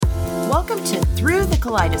Welcome to Through the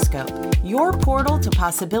Kaleidoscope, your portal to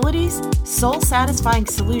possibilities, soul-satisfying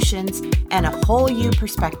solutions, and a whole you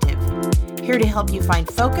perspective. Here to help you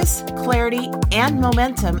find focus, clarity, and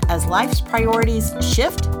momentum as life's priorities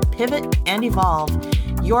shift, pivot, and evolve.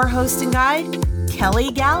 Your host and guide,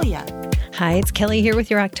 Kelly Gallia. Hi, it's Kelly here with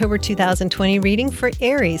your October 2020 reading for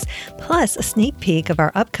Aries, plus a sneak peek of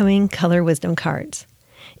our upcoming Color Wisdom cards.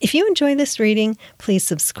 If you enjoy this reading, please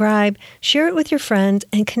subscribe, share it with your friends,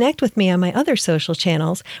 and connect with me on my other social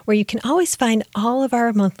channels where you can always find all of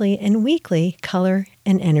our monthly and weekly color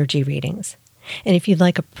and energy readings. And if you'd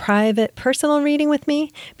like a private, personal reading with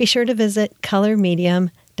me, be sure to visit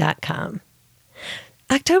colormedium.com.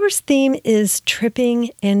 October's theme is tripping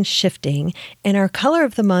and shifting, and our color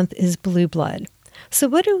of the month is blue blood. So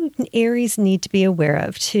what do Aries need to be aware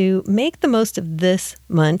of to make the most of this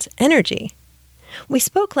month's energy? We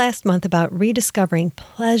spoke last month about rediscovering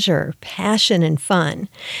pleasure, passion, and fun.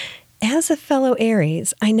 As a fellow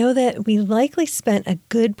Aries, I know that we likely spent a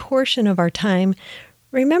good portion of our time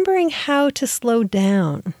remembering how to slow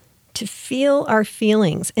down, to feel our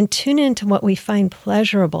feelings, and tune into what we find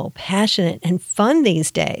pleasurable, passionate, and fun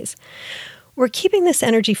these days. We're keeping this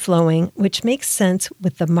energy flowing, which makes sense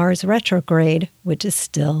with the Mars retrograde, which is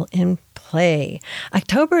still in play.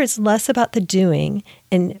 October is less about the doing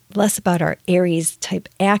and less about our Aries-type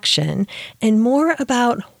action, and more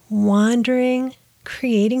about wandering,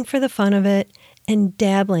 creating for the fun of it, and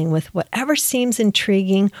dabbling with whatever seems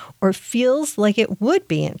intriguing or feels like it would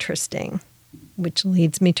be interesting. Which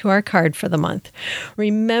leads me to our card for the month.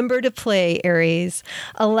 Remember to play, Aries.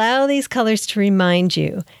 Allow these colors to remind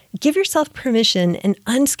you. Give yourself permission and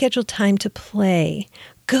unscheduled time to play.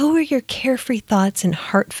 Go where your carefree thoughts and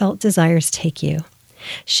heartfelt desires take you.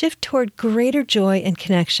 Shift toward greater joy and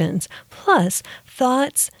connections, plus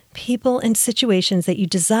thoughts, people, and situations that you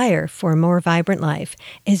desire for a more vibrant life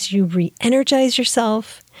as you re-energize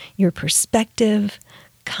yourself, your perspective,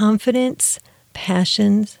 confidence,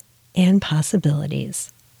 passions, and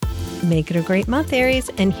possibilities. Make it a great month, Aries,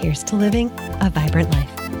 and here's to living a vibrant life.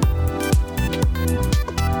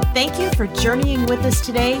 Thank you for journeying with us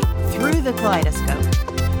today through the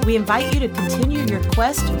kaleidoscope. We invite you to continue your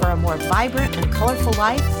quest for a more vibrant and colorful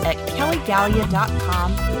life at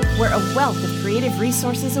kellygallia.com, where a wealth of creative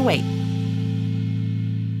resources await.